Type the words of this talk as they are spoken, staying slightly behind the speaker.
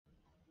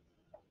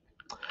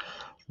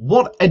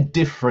What a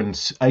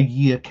difference a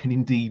year can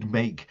indeed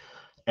make,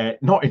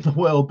 not in the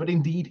world, but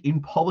indeed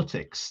in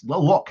politics. A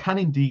lot can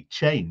indeed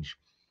change.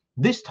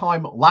 This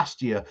time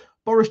last year,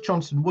 Boris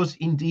Johnson was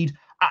indeed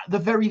at the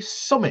very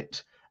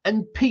summit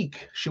and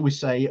peak, shall we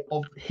say,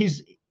 of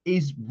his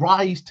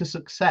rise to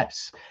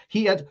success.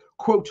 He had,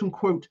 quote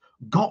unquote,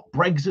 got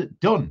Brexit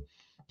done.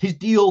 His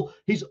deal,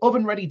 his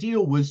oven-ready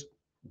deal, was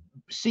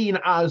seen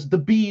as the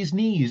bee's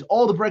knees.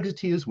 All the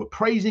Brexiteers were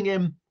praising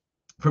him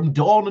from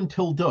dawn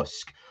until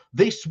dusk.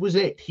 This was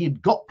it. He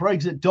had got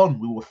Brexit done.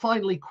 We were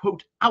finally,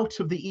 quote, out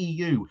of the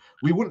EU.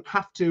 We wouldn't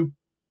have to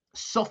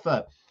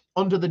suffer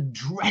under the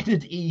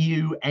dreaded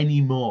EU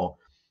anymore.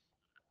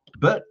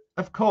 But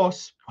of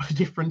course, what a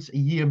difference a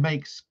year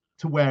makes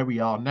to where we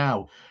are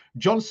now.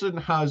 Johnson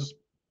has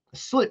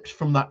slipped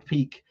from that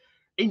peak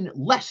in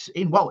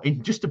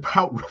just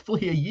about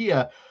roughly a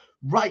year,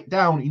 right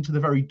down into the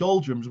very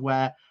doldrums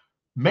where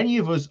many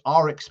of us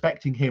are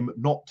expecting him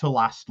not to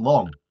last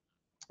long.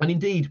 And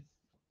indeed,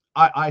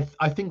 I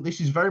think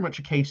this is very much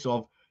a case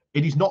of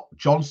it is not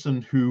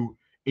Johnson who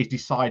is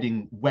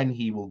deciding when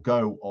he will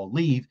go or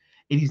leave.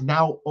 It is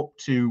now up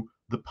to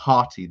the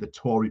party, the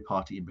Tory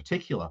party in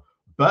particular.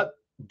 But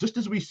just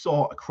as we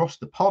saw across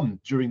the pond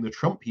during the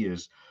Trump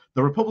years,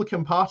 the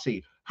Republican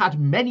Party had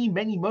many,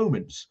 many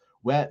moments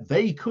where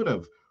they could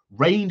have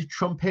reined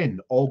Trump in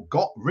or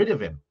got rid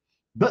of him,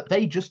 but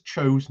they just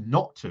chose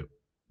not to.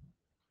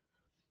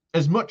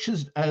 As much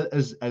as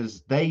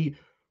they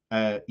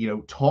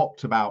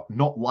talked about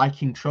not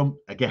liking Trump,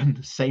 again,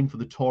 same for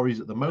the Tories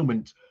at the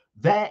moment,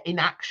 their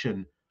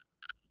inaction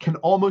can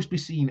almost be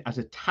seen as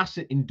a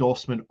tacit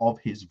endorsement of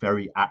his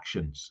very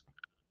actions.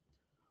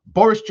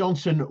 Boris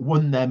Johnson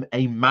won them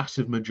a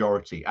massive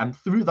majority, and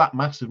through that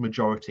massive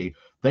majority,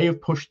 they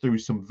have pushed through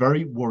some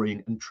very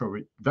worrying and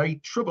very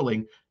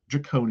troubling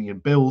draconian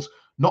bills,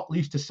 not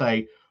least to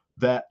say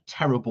the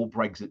terrible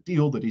Brexit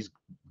deal that is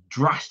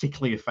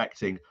drastically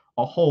affecting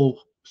a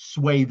whole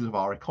swathe of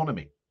our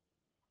economy.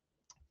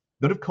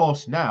 But of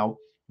course, now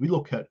we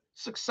look at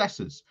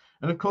successors.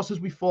 And of course, as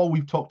before,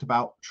 we've talked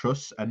about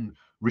Truss and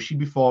Rishi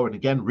before. And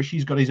again,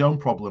 Rishi's got his own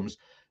problems.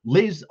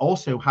 Liz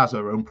also has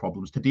her own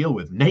problems to deal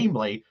with,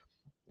 namely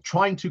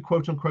trying to,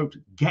 quote unquote,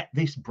 get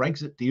this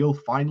Brexit deal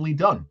finally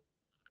done.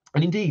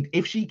 And indeed,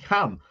 if she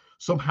can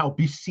somehow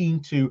be seen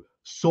to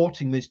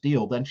sorting this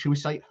deal, then shall we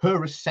say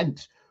her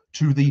ascent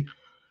to the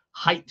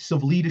heights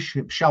of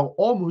leadership shall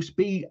almost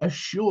be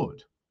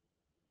assured.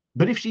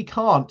 But if she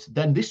can't,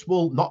 then this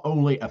will not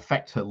only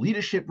affect her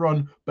leadership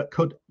run, but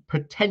could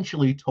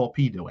potentially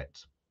torpedo it.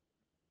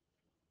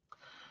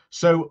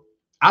 So,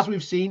 as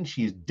we've seen,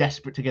 she is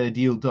desperate to get a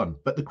deal done.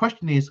 But the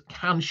question is,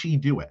 can she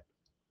do it?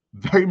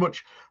 Very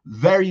much,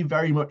 very,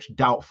 very much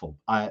doubtful.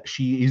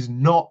 She is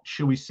not,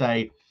 shall we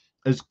say,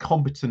 as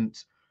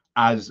competent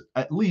as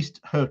at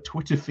least her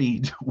Twitter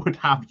feed would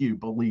have you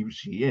believe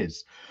she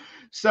is.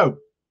 So,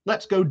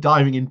 let's go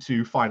diving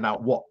into find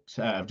out what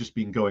have just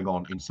been going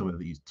on in some of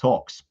these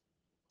talks.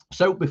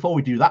 So before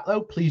we do that,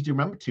 though, please do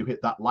remember to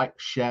hit that like,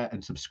 share,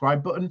 and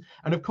subscribe button.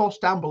 And of course,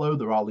 down below,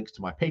 there are links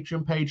to my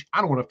Patreon page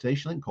and a one-off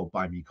donation link called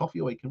Buy Me Coffee,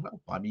 or you can, well,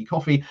 buy me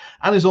coffee.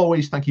 And as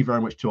always, thank you very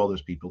much to all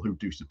those people who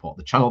do support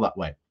the channel that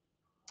way.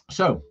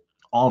 So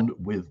on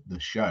with the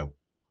show.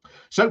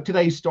 So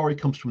today's story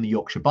comes from the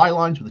Yorkshire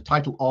Bylines with the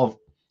title of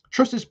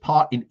Truss's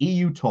part in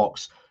EU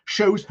talks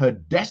shows her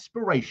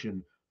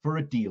desperation for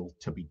a deal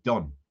to be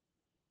done.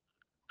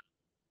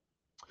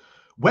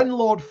 When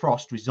Lord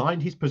Frost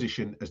resigned his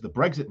position as the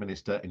Brexit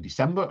minister in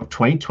December of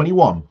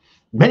 2021,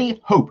 many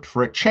hoped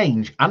for a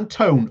change and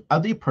tone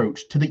of the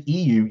approach to the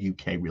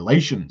EU-UK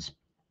relations.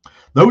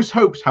 Those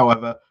hopes,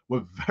 however,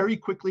 were very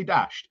quickly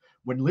dashed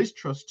when Liz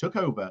Truss took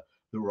over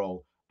the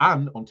role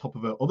and, on top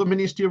of her other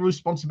ministerial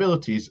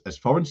responsibilities as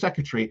Foreign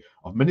Secretary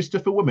of Minister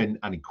for Women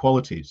and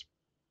Equalities.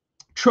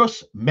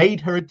 Truss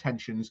made her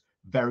intentions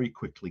very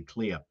quickly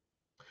clear.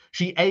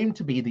 She aimed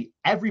to be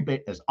every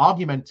bit as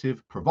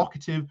argumentative,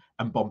 provocative,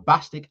 and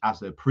bombastic as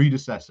her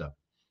predecessor.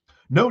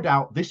 No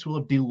doubt this will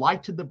have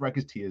delighted the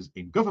Brexiteers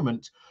in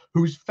government,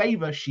 whose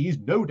favour she is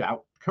no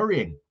doubt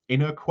currying in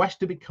her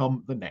quest to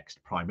become the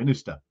next Prime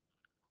Minister.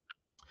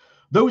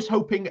 Those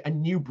hoping a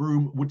new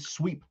broom would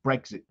sweep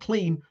Brexit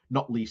clean,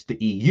 not least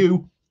the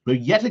EU, were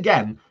yet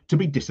again to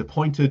be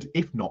disappointed,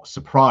 if not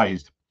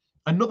surprised.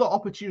 Another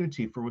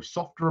opportunity for a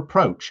softer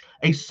approach,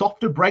 a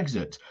softer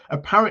Brexit,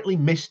 apparently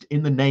missed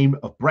in the name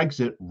of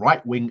Brexit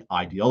right-wing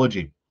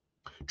ideology.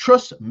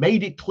 Truss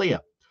made it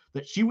clear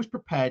that she was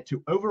prepared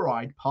to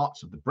override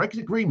parts of the Brexit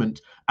agreement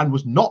and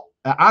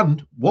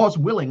was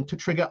willing to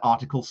trigger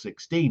Article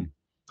 16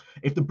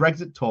 if the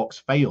Brexit talks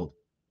failed.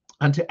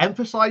 And to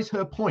emphasize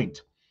her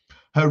point,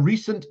 her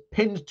recent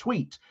pinned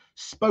tweet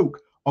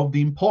spoke of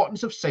the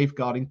importance of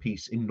safeguarding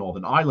peace in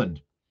Northern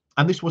Ireland.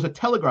 And this was a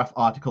Telegraph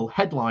article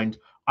headlined,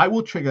 I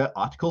will trigger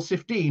Article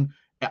 16,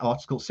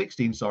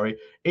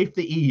 if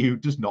the EU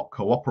does not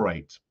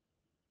cooperate.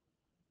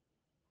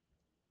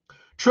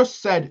 Truss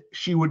said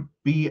she would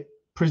be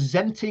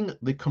presenting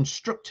the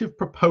constructive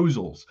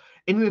proposals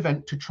in an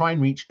event to try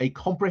and reach a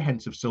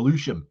comprehensive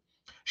solution.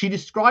 She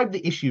described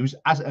the issues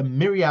as a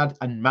myriad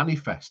and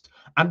manifest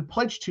and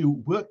pledged to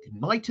work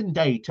night and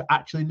day to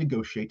actually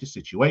negotiate a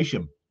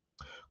situation.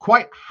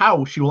 Quite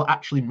how she will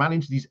actually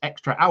manage these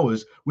extra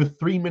hours with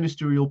 3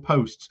 ministerial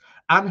posts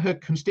and her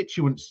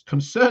constituents'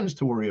 concerns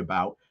to worry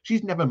about,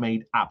 she's never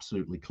made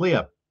absolutely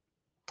clear.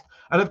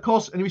 And of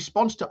course, in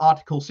response to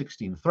Article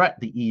 16 threat,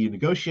 the EU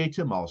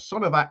negotiator Milos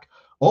Sonovac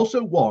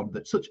also warned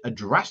that such a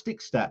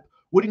drastic step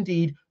would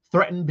indeed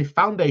threaten the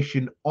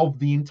foundation of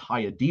the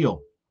entire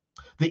deal.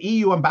 The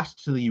EU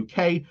ambassador to the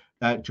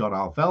UK, John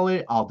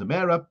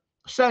Aldemera,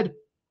 said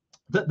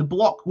that the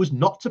bloc was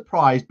not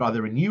surprised by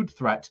the renewed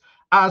threat,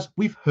 as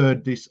we've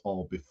heard this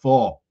all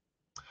before.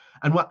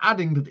 And we're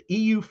adding that the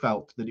EU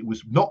felt that it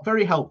was not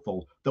very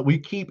helpful that we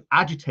keep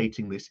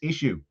agitating this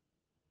issue.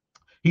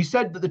 He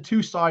said that the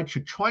two sides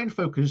should try and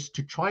focus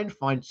to try and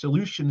find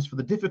solutions for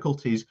the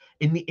difficulties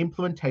in the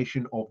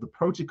implementation of the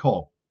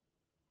protocol.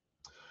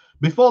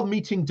 Before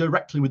meeting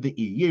directly with the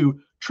EU,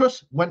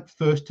 Truss went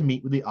first to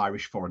meet with the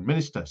Irish Foreign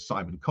Minister,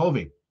 Simon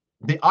Covey.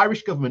 The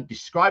Irish government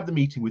described the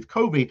meeting with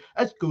Covey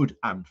as good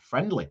and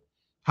friendly.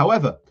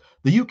 However,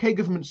 the UK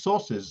government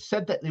sources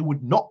said that they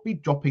would not be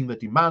dropping the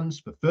demands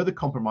for further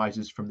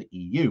compromises from the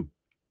EU.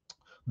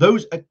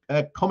 Those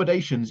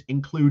accommodations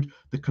include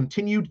the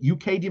continued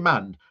UK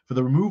demand for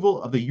the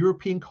removal of the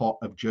European Court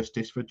of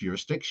Justice for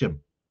jurisdiction.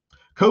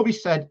 Covey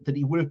said that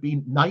he would have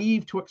been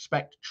naive to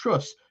expect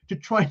Truss to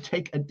try and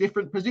take a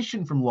different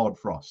position from Lord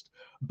Frost,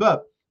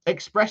 but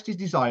expressed his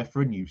desire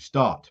for a new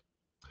start.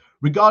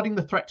 Regarding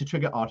the threat to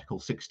trigger Article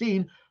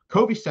 16,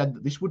 Covey said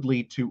that this would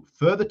lead to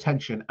further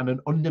tension and an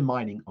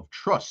undermining of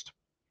trust.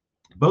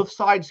 Both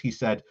sides, he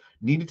said,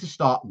 needed to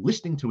start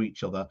listening to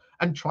each other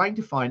and trying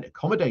to find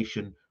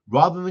accommodation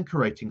rather than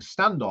creating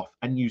standoff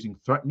and using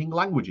threatening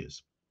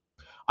languages.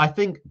 I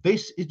think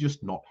this is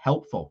just not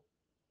helpful.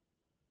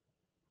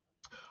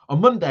 On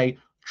Monday,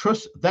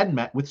 Truss then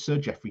met with Sir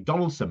Geoffrey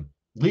Donaldson,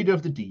 leader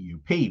of the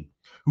DUP,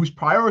 whose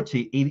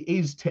priority it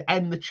is to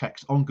end the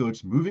checks on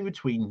goods moving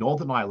between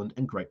Northern Ireland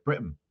and Great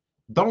Britain.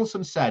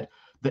 Donaldson said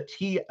that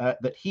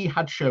he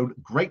had shown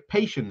great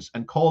patience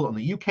and called on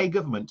the UK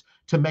government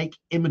to make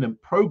imminent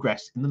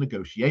progress in the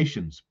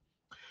negotiations.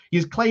 He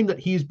has claimed that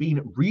he has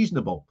been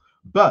reasonable,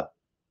 but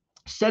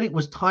said it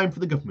was time for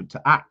the government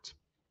to act.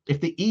 If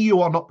the EU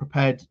are not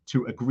prepared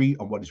to agree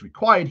on what is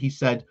required, he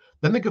said,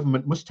 then the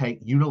government must take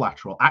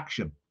unilateral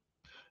action.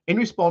 In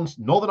response,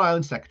 Northern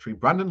Ireland Secretary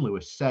Brandon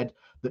Lewis said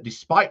that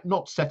despite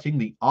not setting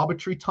the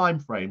arbitrary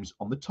timeframes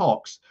on the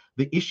talks,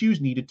 the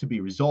issues needed to be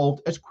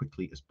resolved as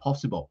quickly as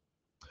possible.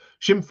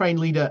 Sinn Féin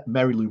leader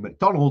Mary Lou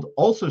MacDonald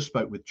also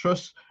spoke with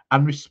Truss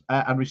and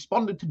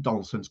responded to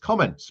Donaldson's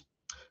comments,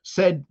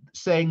 saying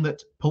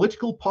that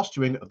political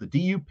posturing of the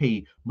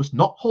DUP must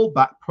not hold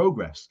back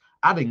progress,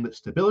 adding that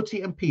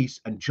stability and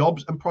peace and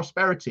jobs and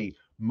prosperity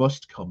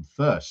must come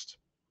first.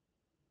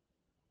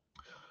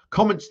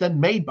 Comments then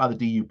made by the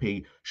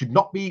DUP should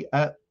not be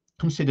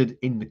considered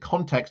in the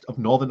context of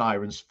Northern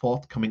Ireland's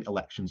forthcoming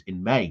elections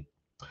in May.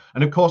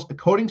 And of course,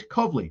 according to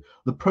Covey,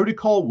 the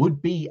protocol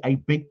would be a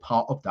big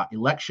part of that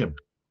election.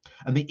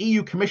 And the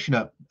EU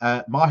Commissioner,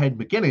 Mahed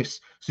McGuinness,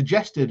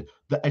 suggested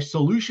that a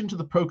solution to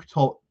the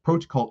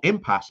protocol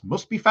impasse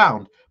must be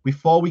found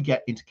before we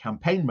get into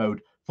campaign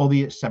mode for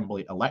the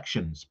Assembly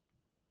elections.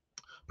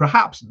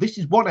 Perhaps this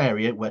is one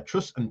area where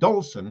Truss and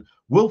Donaldson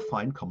will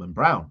find common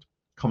ground,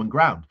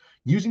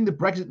 using the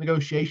Brexit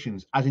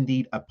negotiations as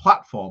indeed a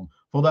platform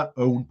for their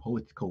own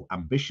political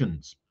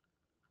ambitions.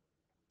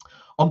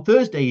 On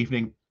Thursday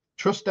evening,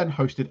 Truss then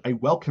hosted a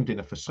welcome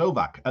dinner for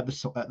Sovac at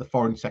the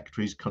Foreign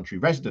Secretary's country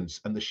residence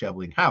and the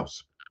Cheveling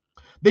House.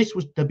 This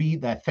was to be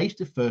their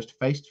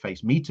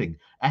face-to-face meeting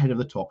ahead of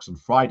the talks on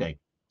Friday.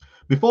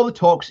 Before the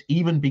talks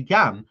even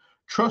began,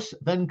 Truss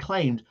then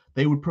claimed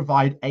they would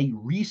provide a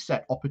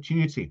reset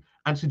opportunity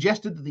and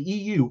suggested that the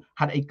EU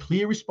had a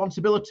clear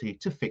responsibility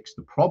to fix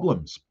the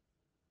problems.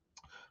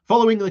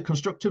 Following the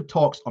constructive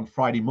talks on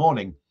Friday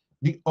morning,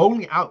 the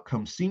only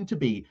outcome seemed to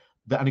be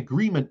that an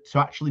agreement to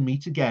actually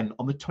meet again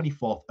on the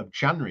 24th of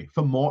January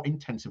for more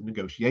intensive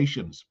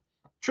negotiations.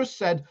 Truss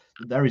said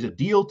that there is a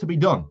deal to be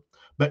done,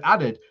 but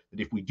added that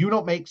if we do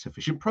not make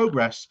sufficient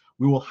progress,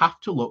 we will have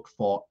to look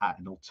for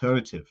an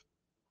alternative.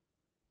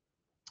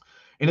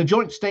 In a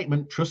joint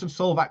statement, Truss and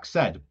Sovac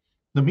said,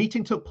 the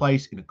meeting took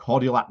place in a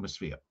cordial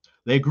atmosphere.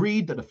 They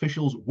agreed that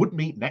officials would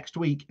meet next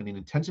week in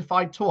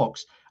intensified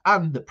talks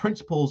and that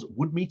principals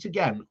would meet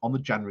again on the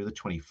January the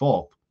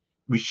 24th.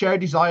 We share a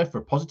desire for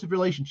a positive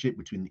relationship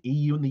between the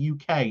EU and the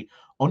UK,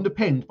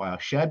 underpinned by our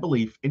shared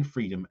belief in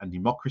freedom and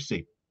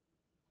democracy.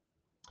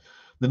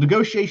 The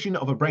negotiation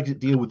of a Brexit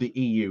deal with the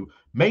EU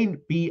may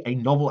be a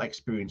novel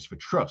experience for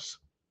Truss,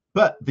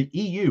 but the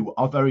EU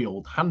are very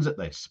old hands at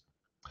this,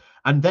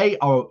 and they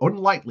are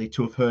unlikely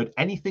to have heard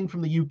anything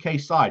from the UK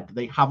side that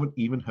they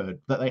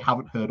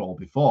haven't heard all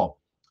before,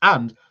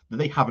 and that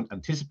they haven't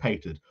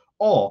anticipated,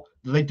 or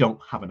that they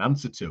don't have an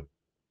answer to.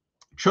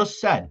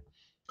 Truss said,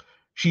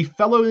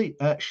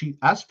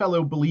 as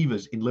fellow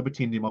believers in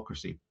liberty and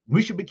democracy,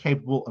 we should be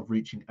capable of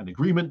reaching an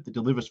agreement that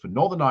delivers for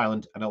Northern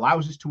Ireland and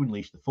allows us to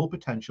unleash the full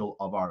potential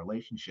of our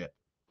relationship.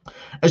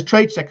 As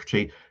Trade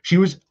Secretary, she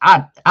was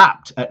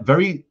apt at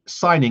very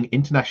signing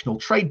international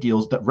trade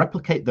deals that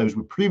replicate those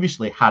we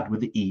previously had with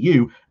the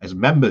EU as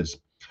members.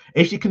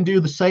 If she can do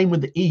the same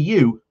with the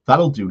EU,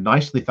 that'll do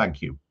nicely,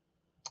 thank you.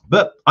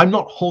 But I'm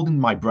not holding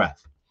my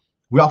breath.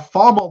 We are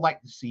far more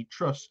likely to see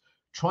Truss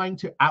trying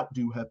to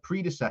outdo her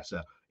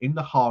predecessor in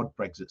the hard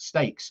Brexit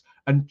stakes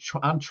and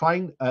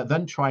trying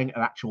an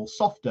actual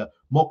softer,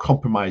 more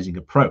compromising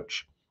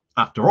approach.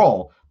 After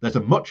all, there's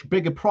a much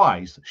bigger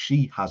prize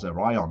she has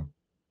her eye on.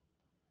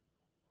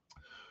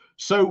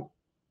 So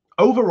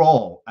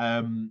overall,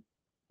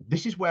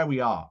 this is where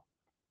we are.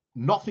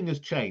 Nothing has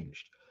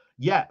changed.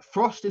 Yeah,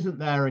 Frost isn't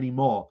there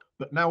anymore,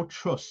 but now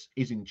Truss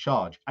is in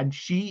charge, and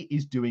she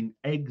is doing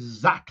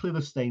exactly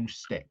the same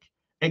shtick,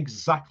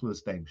 exactly the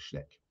same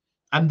shtick.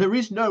 And there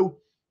is no.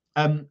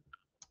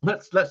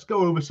 Let's go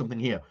over something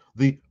here.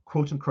 The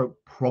quote unquote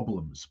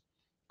problems.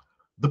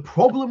 The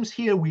problems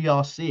here we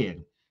are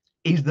seeing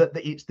is that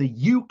it's the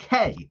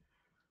UK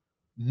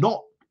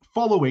not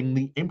following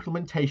the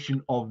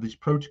implementation of this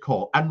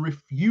protocol and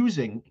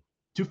refusing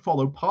to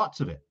follow parts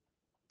of it.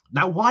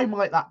 Now, why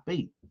might that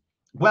be?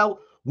 Well,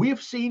 we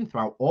have seen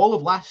throughout all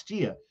of last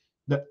year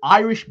that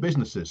Irish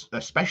businesses,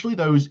 especially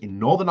those in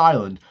Northern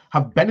Ireland,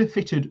 have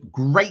benefited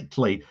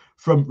greatly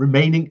from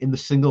remaining in the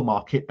single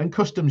market and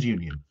customs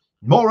union.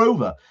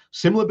 Moreover,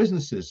 similar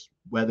businesses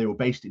where they were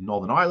based in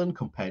Northern Ireland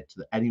compared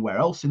to anywhere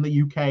else in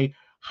the UK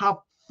have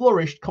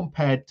flourished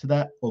compared to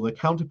their other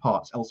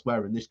counterparts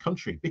elsewhere in this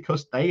country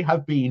because they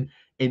have been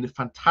in a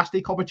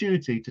fantastic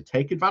opportunity to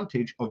take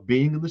advantage of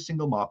being in the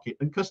single market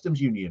and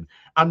customs union.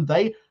 And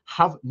they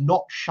have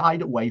not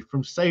shied away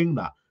from saying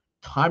that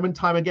time and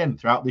time again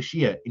throughout this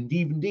year.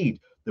 Indeed,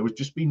 there has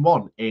just been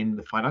one in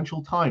the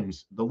Financial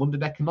Times, the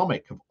London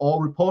Economic have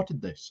all reported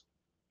this,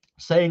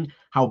 saying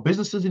how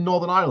businesses in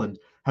Northern Ireland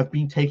have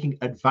been taking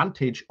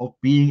advantage of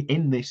being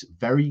in this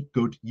very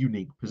good,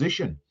 unique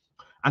position.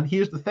 And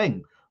here's the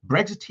thing,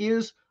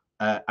 Brexiteers,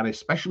 and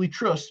especially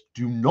Truss,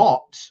 do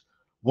not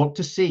want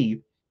to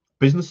see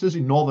businesses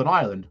in Northern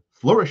Ireland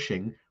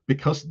flourishing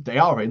because they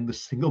are in the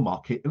single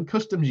market and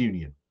customs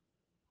union.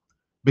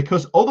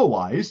 Because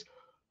otherwise,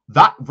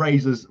 that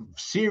raises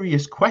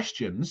serious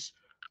questions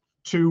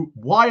to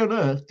why on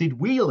earth did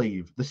we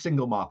leave the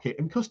single market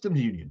and customs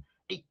union?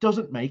 It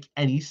doesn't make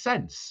any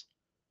sense.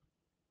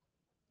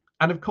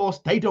 And of course,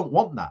 they don't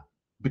want that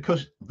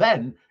because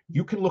then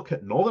you can look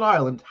at Northern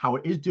Ireland, how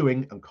it is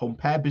doing, and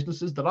compare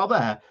businesses that are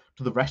there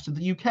to the rest of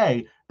the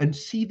UK and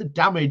see the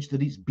damage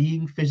that is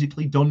being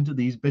physically done to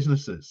these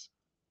businesses.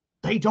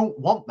 They don't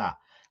want that.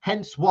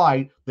 Hence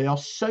why they are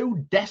so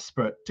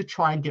desperate to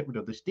try and get rid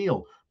of this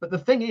deal. But the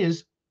thing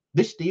is,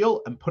 this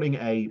deal and putting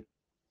a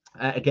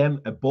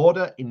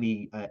border in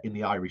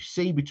the Irish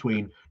Sea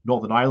between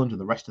Northern Ireland and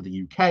the rest of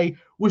the UK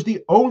was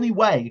the only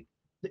way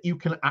that you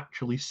can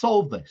actually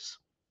solve this.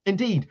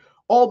 Indeed,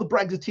 all the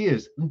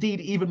Brexiteers,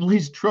 indeed even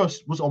Liz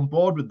Truss was on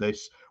board with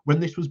this when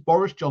this was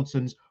Boris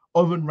Johnson's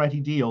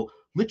oven-ready deal.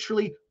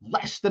 Literally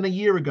less than a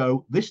year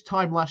ago, this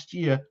time last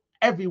year,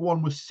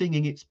 everyone was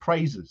singing its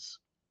praises.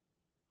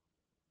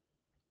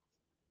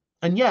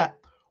 And yet,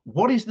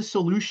 what is the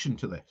solution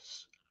to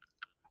this?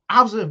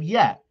 As of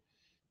yet,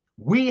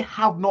 we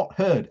have not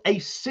heard a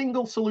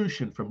single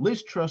solution from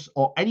Liz Truss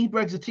or any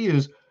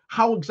Brexiteers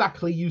how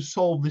exactly you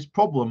solve this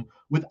problem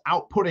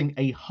without putting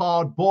a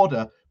hard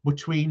border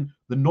between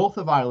the North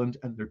of Ireland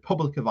and the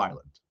Republic of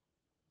Ireland,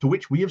 to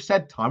which we have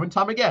said time and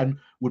time again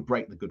would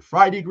break the Good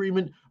Friday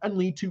Agreement and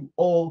lead to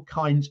all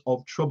kinds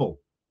of trouble.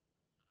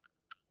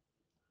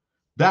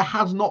 There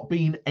has not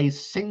been a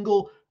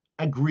single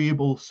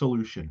agreeable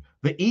solution.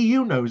 The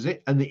EU knows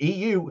it, and the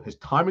EU has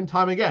time and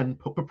time again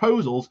put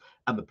proposals,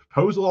 and the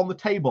proposal on the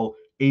table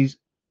is,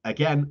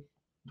 again,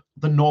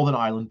 the Northern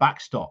Ireland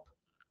backstop.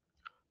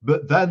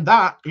 But then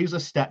that is a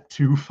step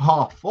too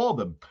far for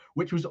them,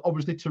 which was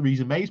obviously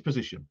Theresa May's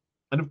position.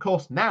 And of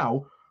course,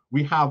 now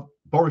we have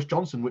Boris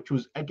Johnson, which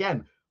was,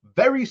 again,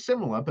 very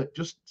similar, but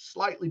just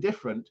slightly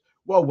different.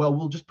 Well,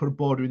 we'll just put a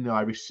border in the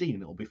Irish Sea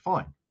and it'll be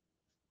fine.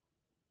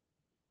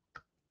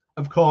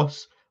 Of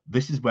course,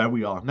 this is where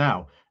we are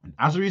now. And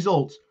as a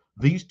result,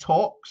 these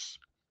talks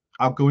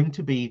are going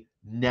to be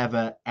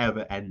never,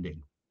 ever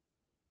ending.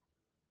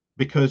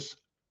 Because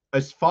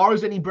as far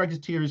as any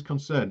Brexiteer is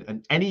concerned,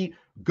 and any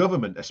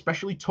government,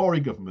 especially Tory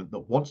government,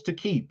 that wants to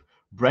keep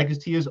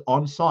Brexiteers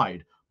on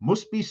side,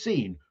 must be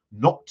seen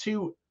not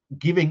to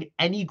giving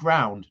any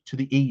ground to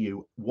the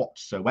EU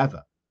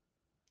whatsoever,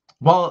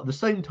 while at the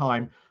same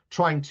time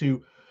trying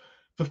to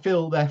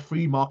fulfill their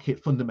free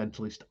market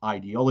fundamentalist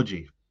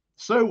ideology.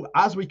 So,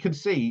 as we can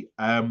see,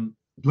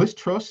 Liz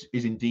Truss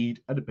is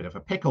indeed at a bit of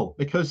a pickle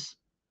because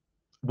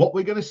what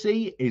we're going to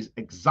see is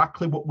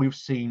exactly what we've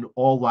seen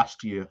all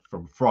last year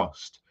from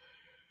Frost.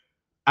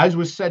 As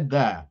was said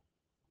there,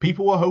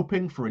 people were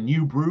hoping for a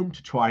new broom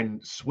to try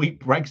and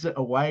sweep Brexit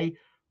away,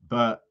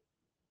 but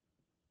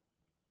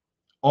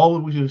all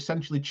we've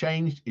essentially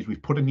changed is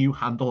we've put a new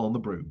handle on the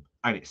broom,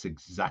 and it's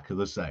exactly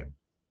the same.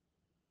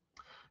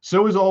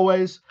 So, as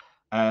always,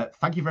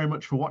 Thank you very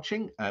much for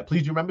watching.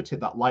 Please do remember to hit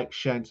that like,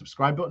 share, and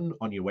subscribe button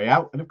on your way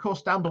out. And of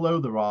course, down below,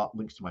 there are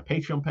links to my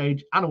Patreon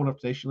page and a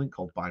one-off link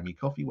called Buy Me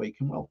Coffee, where you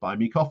can, well, buy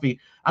me coffee.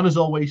 And as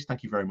always,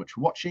 thank you very much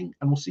for watching,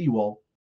 and we'll see you all